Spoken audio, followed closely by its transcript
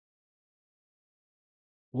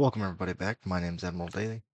Welcome everybody back. My name's Admiral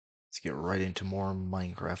Daily. Let's get right into more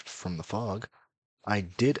Minecraft from the fog. I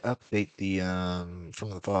did update the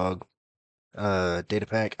from the fog data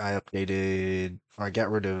pack. I updated or I got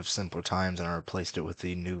rid of simpler times and I replaced it with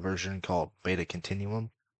the new version called Beta Continuum.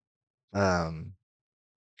 Um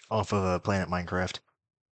off of Planet Minecraft.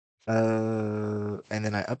 And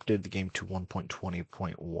then I updated the game to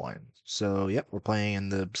 1.20.1. So yep, we're playing in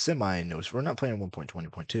the semi newest. We're not playing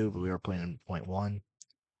 1.20.2, but we are playing in point 1.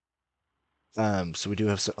 So we do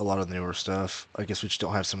have a lot of the newer stuff. I guess we just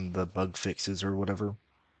don't have some of the bug fixes or whatever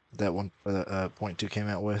that one point two came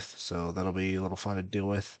out with. So that'll be a little fun to deal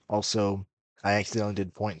with. Also, I accidentally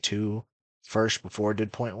did point two first before I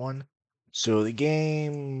did point one, so the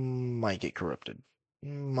game might get corrupted.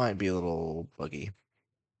 Might be a little buggy.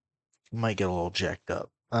 Might get a little jacked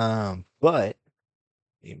up. But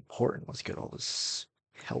important. Let's get all this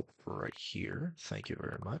help right here. Thank you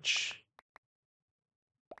very much.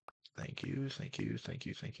 Thank you. Thank you. Thank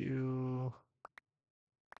you. Thank you.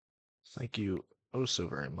 Thank you oh so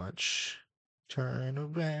very much. Turn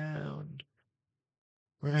around.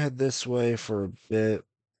 We're gonna head this way for a bit.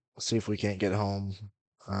 See if we can't get home.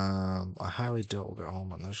 I highly doubt we'll get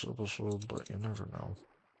home on this episode, but you never know.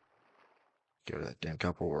 Get rid of that damn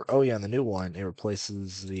copper ore. Oh yeah, and the new one, it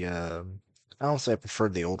replaces the I don't say I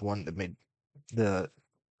preferred the old one that made the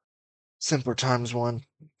simpler times one,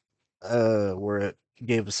 where it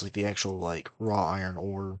gave us like the actual like raw iron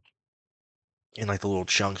ore in like the little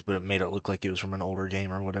chunks, but it made it look like it was from an older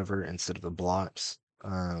game or whatever instead of the blocks.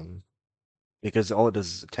 Because all it does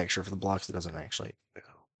is a texture for the blocks. It doesn't actually.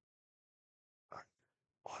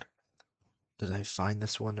 What? Did I find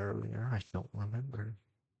this one earlier? I don't remember.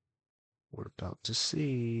 We're about to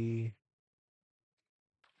see.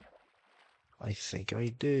 I think I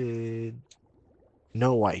did.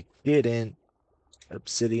 No, I didn't.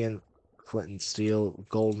 Obsidian, flint and steel,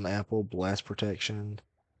 golden apple, blast protection,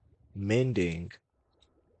 mending.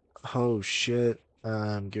 Oh shit.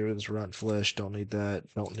 Get rid of this rotten flesh. Don't need that.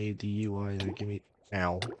 Don't need the UI either. Give me.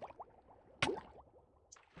 Ow.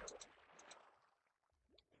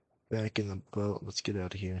 Back in the boat. Let's get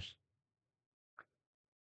out of here.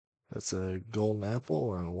 That's a golden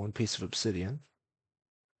apple and one piece of obsidian.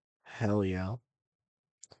 Hell yeah.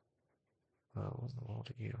 What in the world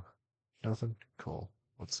are you? Nothing? Cool.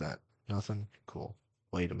 What's that? Nothing? Cool.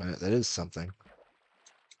 Wait a minute. That is something.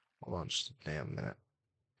 Hold on just a damn minute.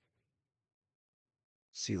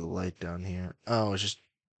 See the light down here. Oh, it's just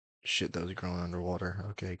shit that was growing underwater.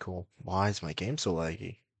 Okay, cool. Why is my game so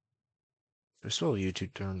laggy? There's still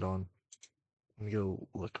YouTube turned on. Let me go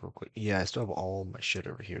look real quick. Yeah, I still have all my shit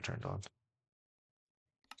over here turned on.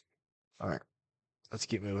 Alright, let's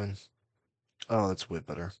keep moving. Oh, that's way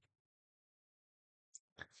better.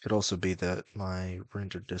 Could also be that my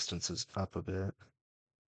render distance is up a bit.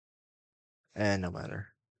 And no matter.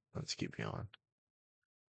 Let's keep going.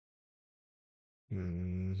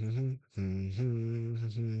 Do do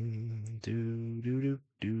do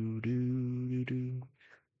do do do do.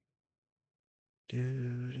 Do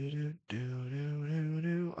do do do do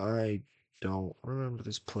do. I don't remember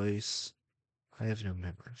this place. I have no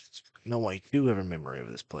memory of this. No, I do have a memory of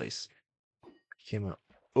this place. Came out.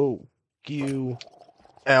 Oh, you.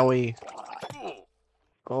 Owie.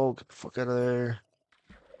 Oh, get the fuck out of there.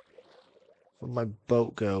 Where'd my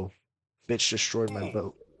boat go? Bitch destroyed my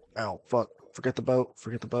boat. Ow, fuck. Forget the boat.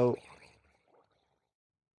 Forget the boat.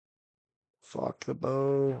 Fuck the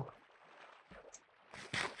boat.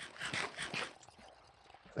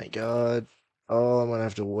 Thank God. Oh, I'm gonna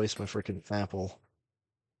have to waste my freaking apple.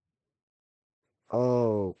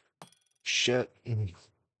 Oh, shit.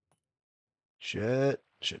 Shit.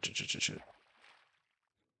 Shit, shit, shit, shit, shit.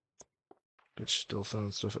 Bitch still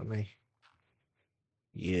throwing stuff at me.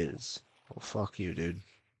 He is. Well, fuck you, dude.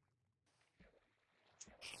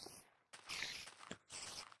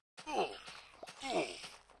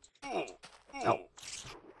 Ow.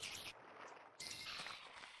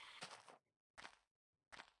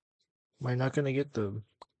 Am I not gonna get the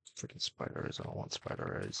freaking spider eyes? I don't want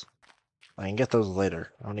spider eyes. I can get those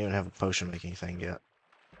later. I don't even have a potion making thing yet.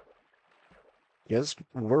 Yes,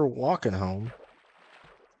 we're walking home.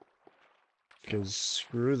 Because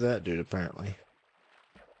screw that dude, apparently.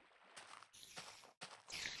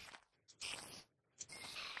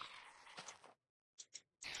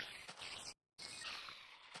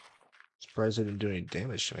 Surprised I didn't do any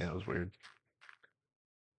damage to me. That was weird.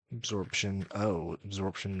 Absorption. Oh,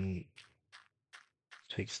 absorption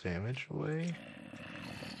takes damage away?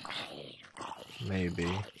 Maybe.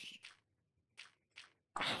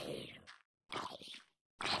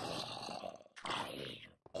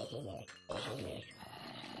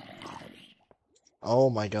 Oh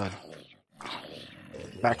my god.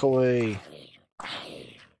 Back away.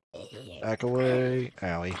 Back away.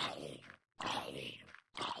 Owie.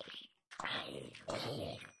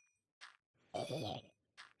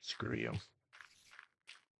 Screw you.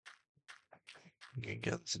 You can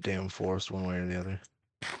get this damn forest one way or the other.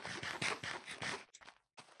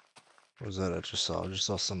 What was that I just saw? I just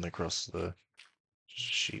saw something across the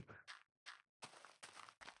sheep.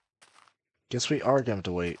 Guess we are going to have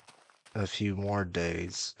to wait a few more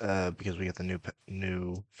days, because we get the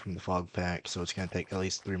new from the fog pack, so it's going to take at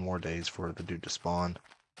least 3 more days for the dude to spawn.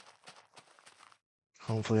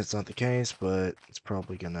 Hopefully that's not the case, but it's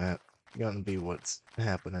probably gonna be what's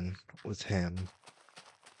happening with him.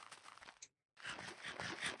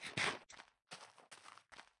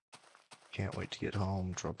 Can't wait to get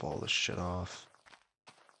home, drop all this shit off.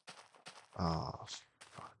 Ah,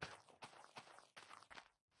 fuck.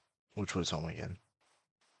 Which was home again?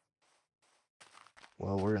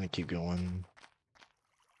 Well, we're gonna keep going.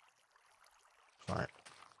 Alright.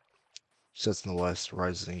 Sits in the west,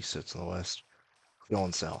 rises and east, sits in the west.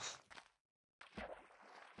 Going south.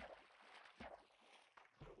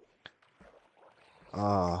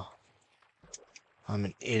 Ah. I'm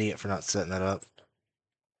an idiot for not setting that up.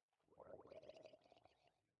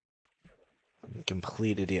 I'm a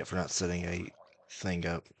complete idiot for not setting a thing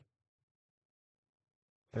up.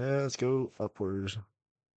 Yeah, let's go upwards.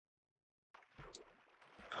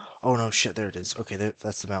 Oh no, shit, there it is. Okay,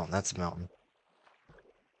 that's the mountain, that's the mountain.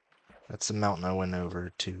 That's the mountain I went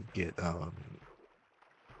over to get,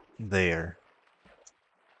 there.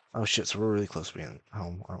 Oh shit, so we're really close to being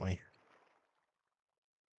home, aren't we?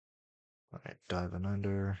 Alright, diving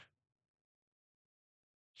under.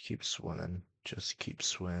 Keep swimming. Just keep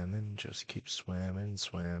swimming. Just keep swimming,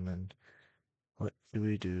 swimming. What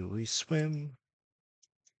do? We swim.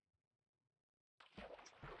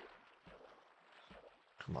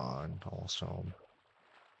 Come on, almost home.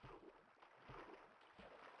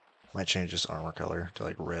 Might change this armor color to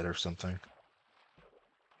like red or something.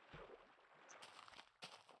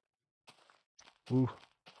 Ooh.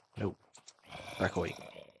 Nope. Back away.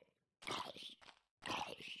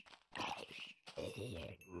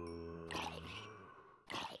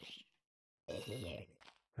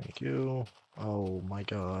 Thank you. Oh my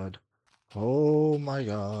god. Oh my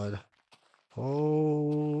god.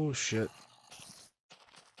 Oh shit.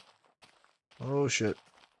 Oh shit.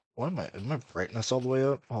 Why am my brightness all the way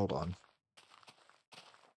up? Hold on.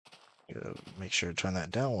 Gotta make sure to turn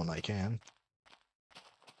that down when I can.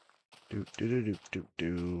 Do do do do do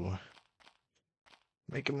do.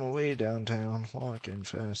 Making my way downtown, walking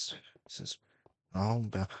fast. This is all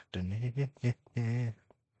about the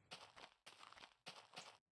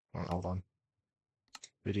hold on.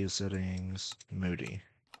 Video settings, moody.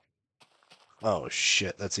 Oh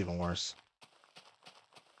shit, that's even worse.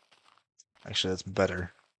 Actually, that's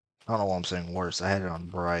better. I don't know why I'm saying worse. I had it on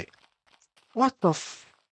bright. What the f...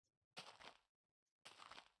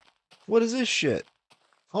 What is this shit?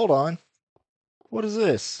 Hold on. What is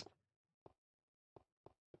this?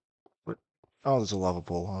 What? Oh, there's a lava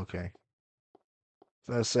pool. Okay.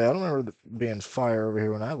 I say, I don't remember being fire over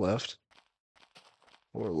here when I left.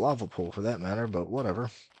 Or a lava pool for that matter, but whatever.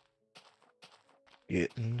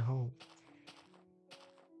 Getting home.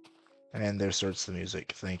 And there starts the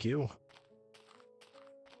music. Thank you.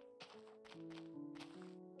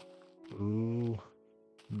 Ooh.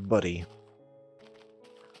 Buddy.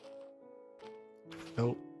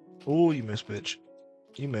 Nope. Ooh, you miss, bitch.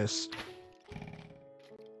 You miss.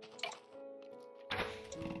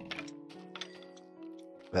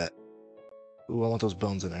 Bet. Ooh, I want those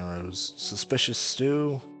bones and arrows. Suspicious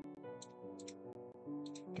stew.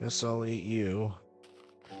 Guess I'll eat you.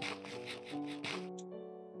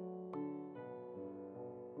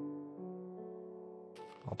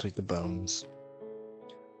 I'll take the bones.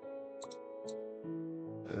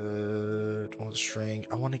 Don't want the string.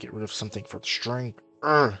 I want to get rid of something for the string.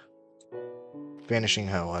 Urgh. Vanishing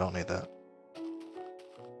hoe. I don't need that.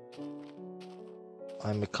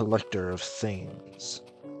 I'm a collector of things.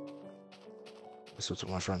 That's what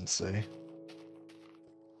my friends say.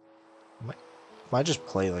 Might just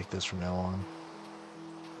play like this from now on.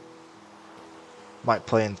 Might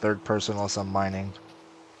play in third person unless I'm mining.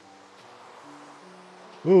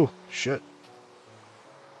 Ooh, shit.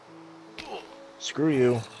 Screw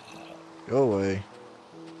you. Go away.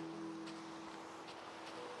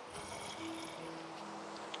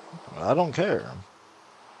 I don't care.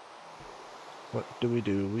 What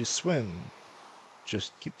do? We swim.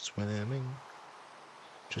 Just keep swimming.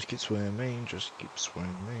 Just keep swimming, just keep swimming,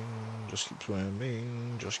 just keep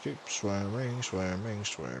swimming, just keep swimming, swimming,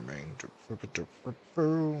 swimming.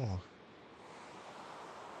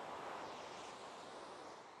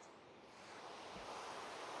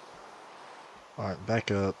 Alright,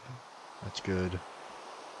 back up. That's good.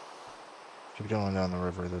 Keep going down the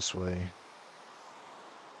river this way.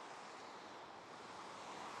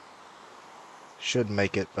 Should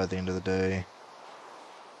make it by the end of the day.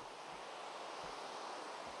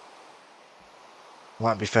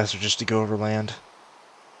 Might be faster just to go over land.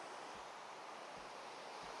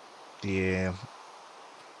 Yeah.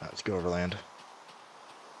 Let's go over land.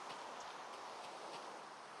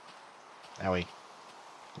 Owie.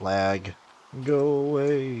 Lag. Go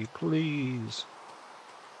away, please.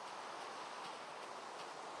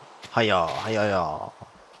 Hiya, hiya.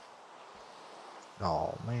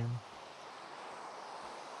 Oh, man.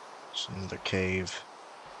 It's another cave.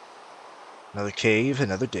 Another cave,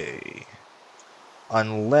 another day.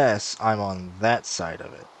 Unless I'm on that side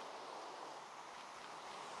of it.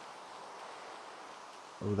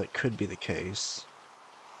 Oh, that could be the case.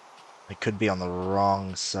 I could be on the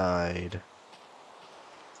wrong side.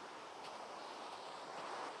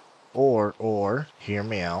 Or, hear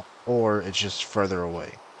me out, or it's just further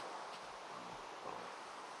away.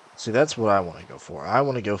 See, that's what I want to go for. I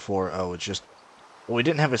want to go for, oh, it's just... Well, we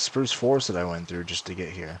didn't have a spruce forest that I went through just to get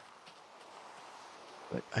here.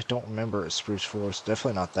 But I don't remember a spruce forest.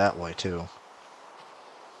 Definitely not that way, too.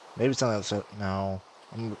 Maybe it's on the other side. No.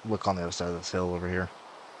 I'm going to look on the other side of this hill over here.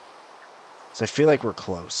 So I feel like we're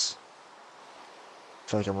close. I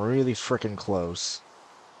feel like I'm really freaking close.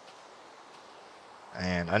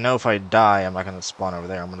 And I know if I die, I'm not going to spawn over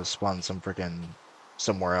there. I'm going to spawn some freaking...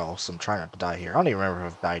 somewhere else. I'm trying not to die here. I don't even remember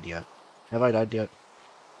if I've died yet. Have I died yet?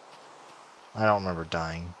 I don't remember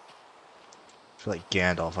dying. I feel like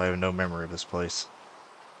Gandalf. I have no memory of this place.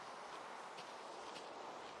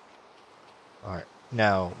 Alright.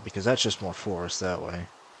 No, because that's just more forest that way.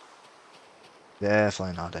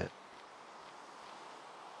 Definitely not it.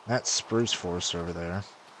 That's spruce forest over there.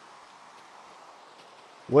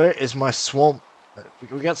 Where is my swamp?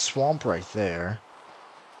 We got swamp right there.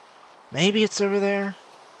 Maybe it's over there?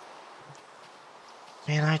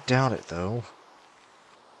 Man, I doubt it, though.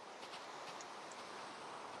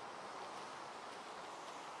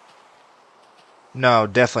 No,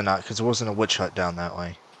 definitely not, because there wasn't a witch hut down that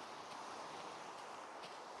way.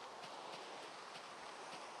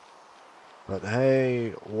 But hey,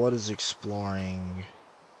 what is exploring?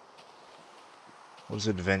 What is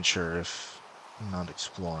adventure if not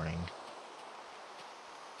exploring?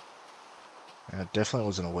 And it definitely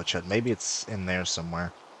wasn't a witch hut. Maybe it's in there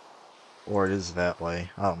somewhere. Or it is that way.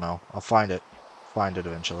 I don't know. I'll find it. Find it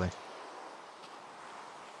eventually.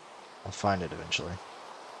 I'll find it eventually.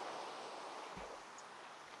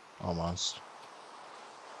 Almost.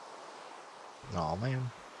 Oh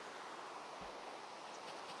man.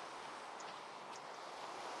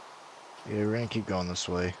 Yeah, we're gonna keep going this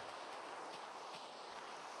way.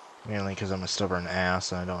 Mainly because I'm a stubborn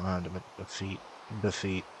ass and I don't know how to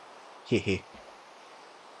defeat. Hehe.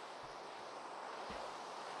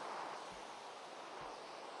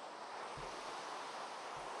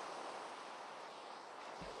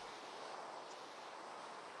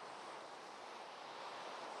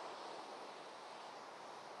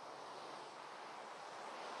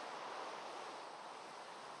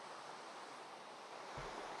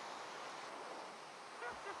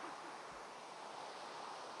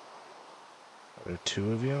 Are there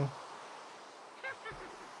two of you?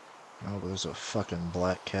 Oh, but there's a fucking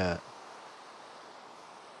black cat.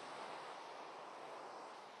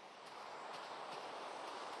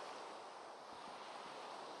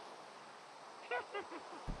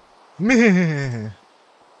 Meh.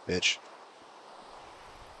 Bitch.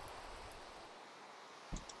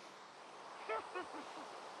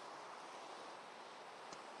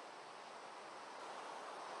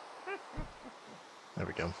 There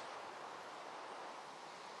we go.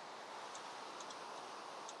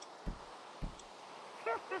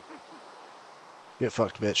 Get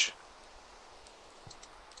fucked, bitch.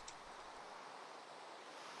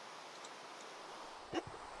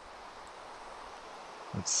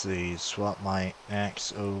 Let's see, swap my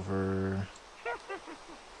axe over.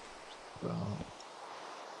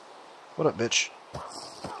 What up, bitch?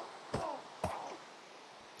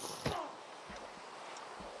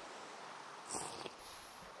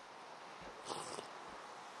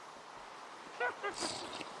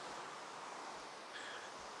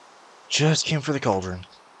 Just came for the cauldron.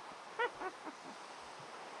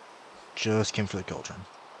 Just came for the cauldron.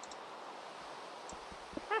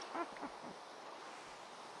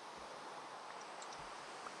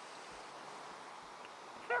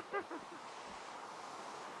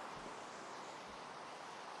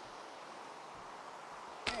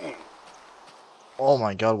 Oh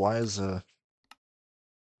my god, why is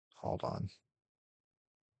hold on.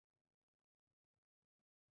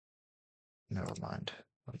 Never mind.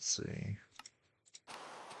 Let's see.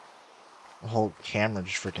 The whole camera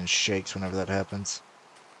just freaking shakes whenever that happens.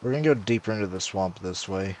 We're gonna go deeper into the swamp this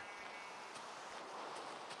way.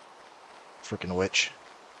 Freaking witch.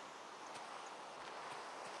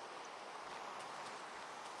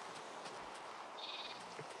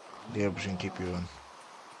 Yeah, we're just gonna keep going.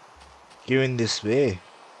 Going this way.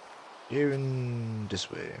 Going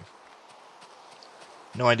this way.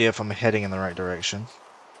 No idea if I'm heading in the right direction.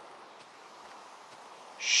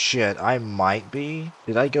 Shit, I might be.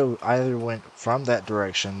 Did I go either went from that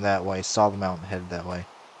direction that way, saw the mountain, headed that way?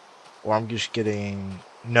 Or I'm just getting...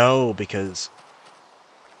 No, because...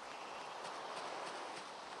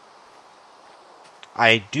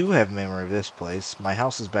 I do have memory of this place. My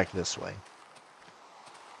house is back this way.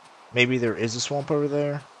 Maybe there is a swamp over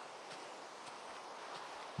there?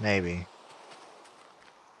 Maybe.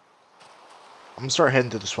 I'm gonna start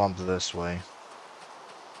heading through the swamp this way.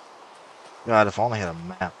 God, if I only had a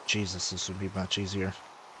map. Jesus, this would be much easier.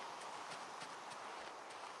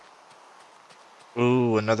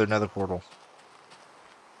 Ooh, another nether portal.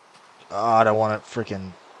 God, I want a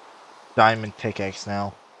freaking diamond pickaxe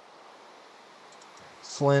now.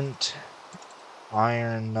 Flint.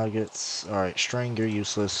 Iron nuggets. Alright, string, you're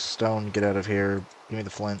useless. Stone, get out of here. Give me the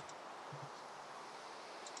flint.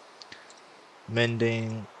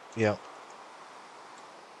 Mending. Yep.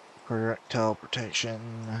 Projectile protection.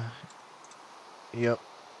 Yep.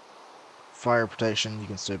 Fire protection. You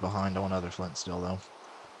can stay behind. I want other flint still, though.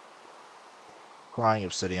 Crying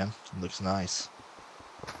obsidian. Looks nice.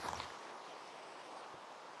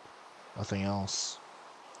 Nothing else.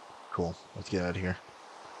 Cool. Let's get out of here.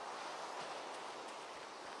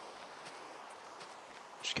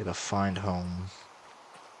 Just gotta find home.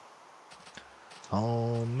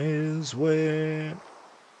 Home is where...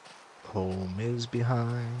 Home is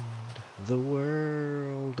behind. The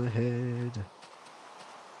world ahead.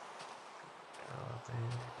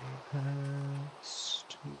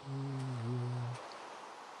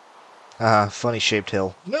 Funny shaped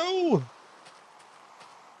hill. No!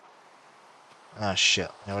 Ah,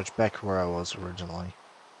 shit. Now it's back where I was originally.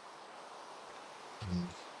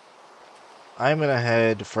 I'm gonna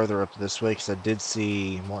head further up this way because I did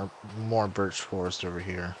see more birch forest over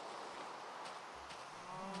here.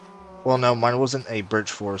 Well, no, mine wasn't a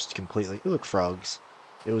birch forest completely. Ooh, look, frogs.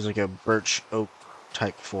 It was like a birch oak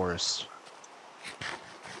type forest.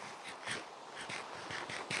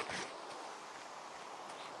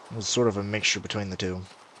 It was sort of a mixture between the two.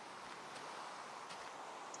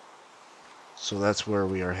 So that's where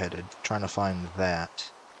we are headed. Trying to find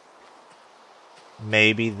that.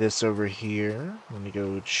 Maybe this over here. Let me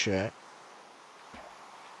go check.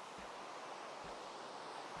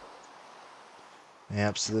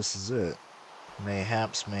 Perhaps this is it.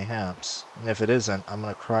 Mayhaps, mayhaps. And if it isn't, I'm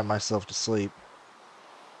gonna cry myself to sleep.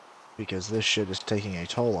 Because this shit is taking a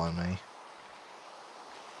toll on me.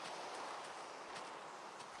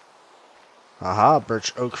 Aha,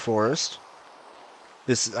 birch oak forest.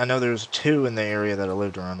 I know there's 2 in the area that I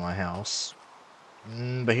lived around my house.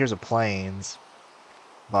 But here's a plains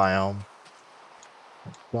biome.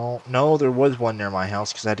 Well, no, there was one near my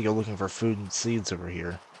house because I had to go looking for food and seeds over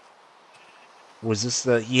here. Was this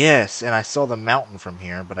the... Yes, and I saw the mountain from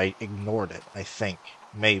here, but I ignored it, I think.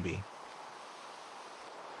 Maybe.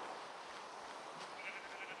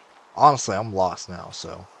 Honestly, I'm lost now,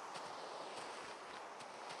 so...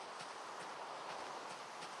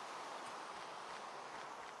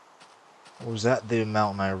 Or was that the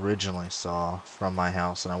mountain I originally saw from my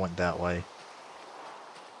house and I went that way?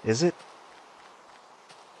 Is it?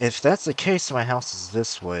 If that's the case, my house is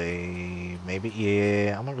this way. Maybe,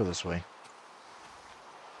 yeah, I'm gonna go this way.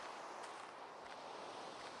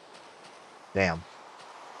 Damn.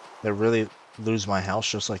 They really lose my house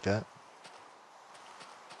just like that?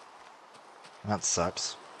 That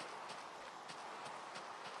sucks.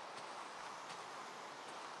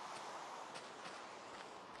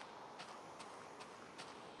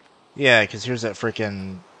 Yeah, because here's that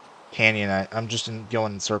freaking canyon. I'm just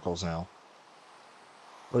going in circles now.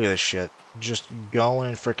 Look at this shit. Just going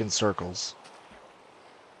in freaking circles.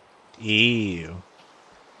 Ew.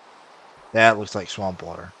 That looks like swamp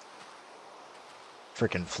water.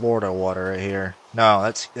 Freaking Florida water right here. No,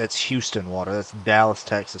 that's Houston water. That's Dallas,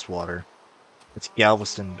 Texas water. It's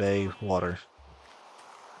Galveston Bay water.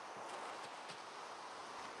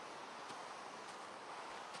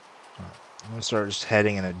 I'm gonna start just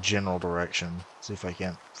heading in a general direction. See if I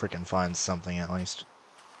can't freaking find something at least.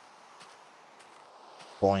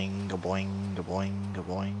 Boing, a boing, a boing, a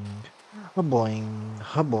boing. A boing,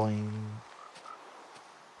 a boing.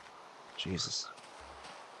 Jesus.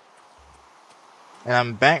 And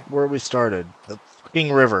I'm back where we started. The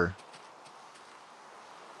fucking river.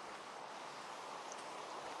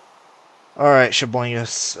 Alright,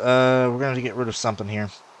 Shaboyus. We're gonna have to get rid of something here.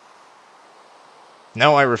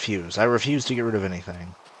 No, I refuse. I refuse to get rid of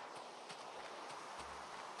anything.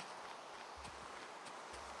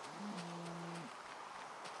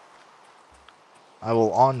 I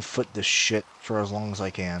will on-foot this shit for as long as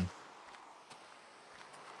I can.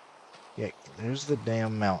 Yeah, there's the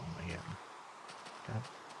damn mountain again. God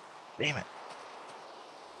damn it.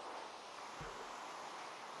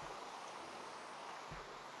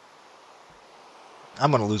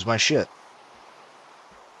 I'm gonna lose my shit.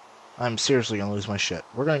 I'm seriously gonna lose my shit.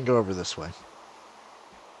 We're gonna go over this way.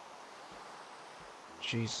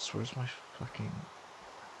 Jesus, where's my fucking...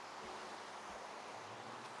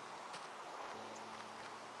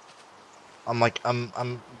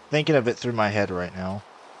 I'm thinking of it through my head right now.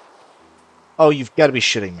 Oh, you've got to be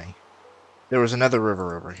shitting me. There was another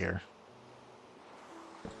river over here.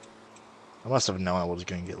 I must have known I was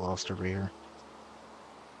going to get lost over here.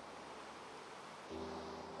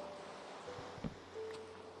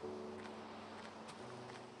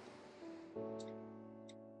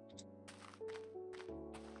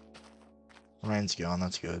 Rain's gone,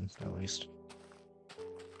 that's good, at least.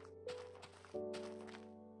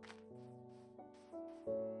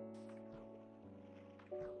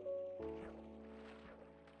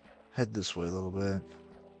 Head this way a little bit.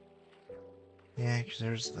 Yeah, 'cause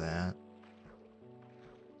there's that.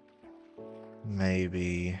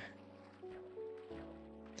 Maybe...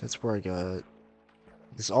 That's where I got...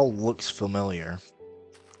 This all looks familiar.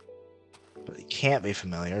 But it can't be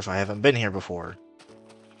familiar if I haven't been here before.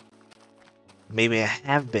 Maybe I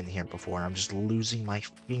have been here before and I'm just losing my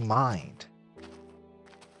fucking mind.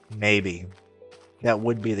 Maybe. That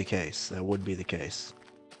would be the case. That would be the case.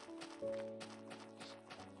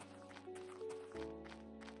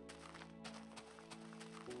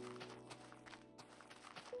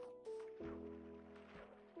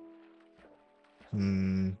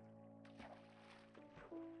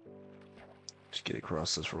 Just get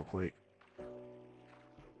across this real quick.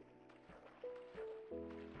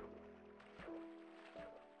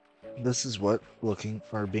 This is what looking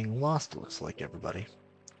or being lost looks like, everybody.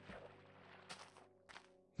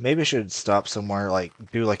 Maybe I should stop somewhere, like,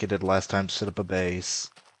 do like I did last time, set up a base.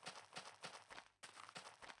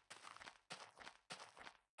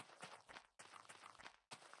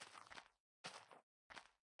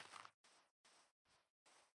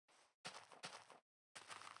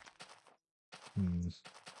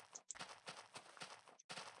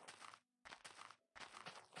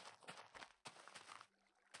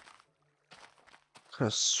 I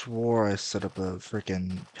could've swore I set up a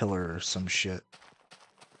freaking pillar or some shit.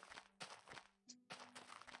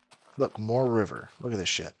 Look, more river. Look at this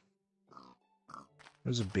shit.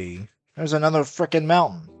 There's a bee. There's another freaking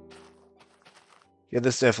mountain. Yeah,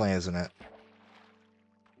 this definitely isn't it.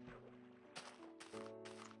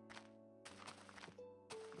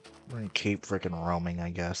 We're gonna keep freaking roaming, I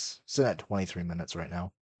guess. It's at 23 minutes right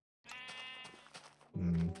now.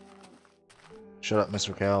 Shut up,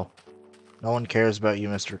 Mr. Cow. No one cares about you,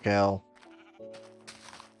 Mr. Cow.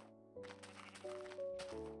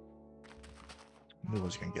 Knew I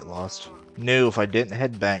was gonna get lost. Knew if I didn't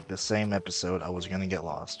head back the same episode, I was gonna get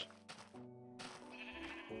lost.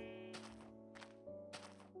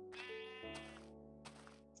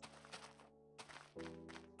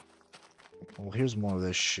 Well, here's more of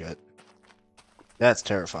this shit. That's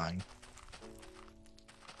terrifying.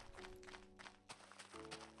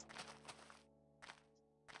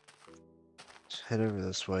 Let's head over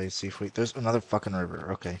this way, see if we... There's another fucking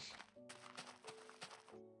river, okay.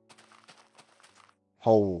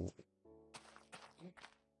 Oh.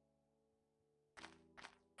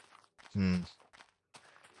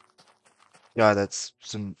 God, that's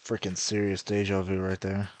some freaking serious deja vu right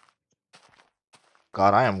there.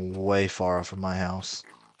 God, I am way far off from my house.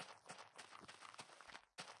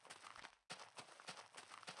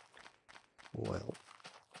 Well.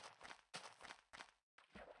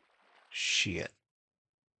 Shit.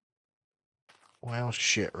 Well,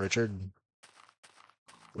 shit, Richard.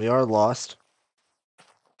 We are lost.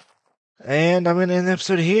 And I'm gonna end the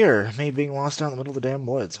episode here. Me being lost out in the middle of the damn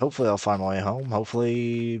woods. Hopefully I'll find my way home.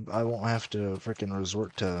 Hopefully I won't have to freaking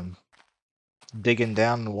resort to digging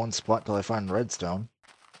down in one spot till I find redstone.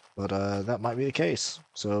 But that might be the case.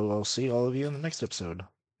 So I'll see all of you in the next episode.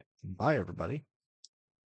 Bye, everybody.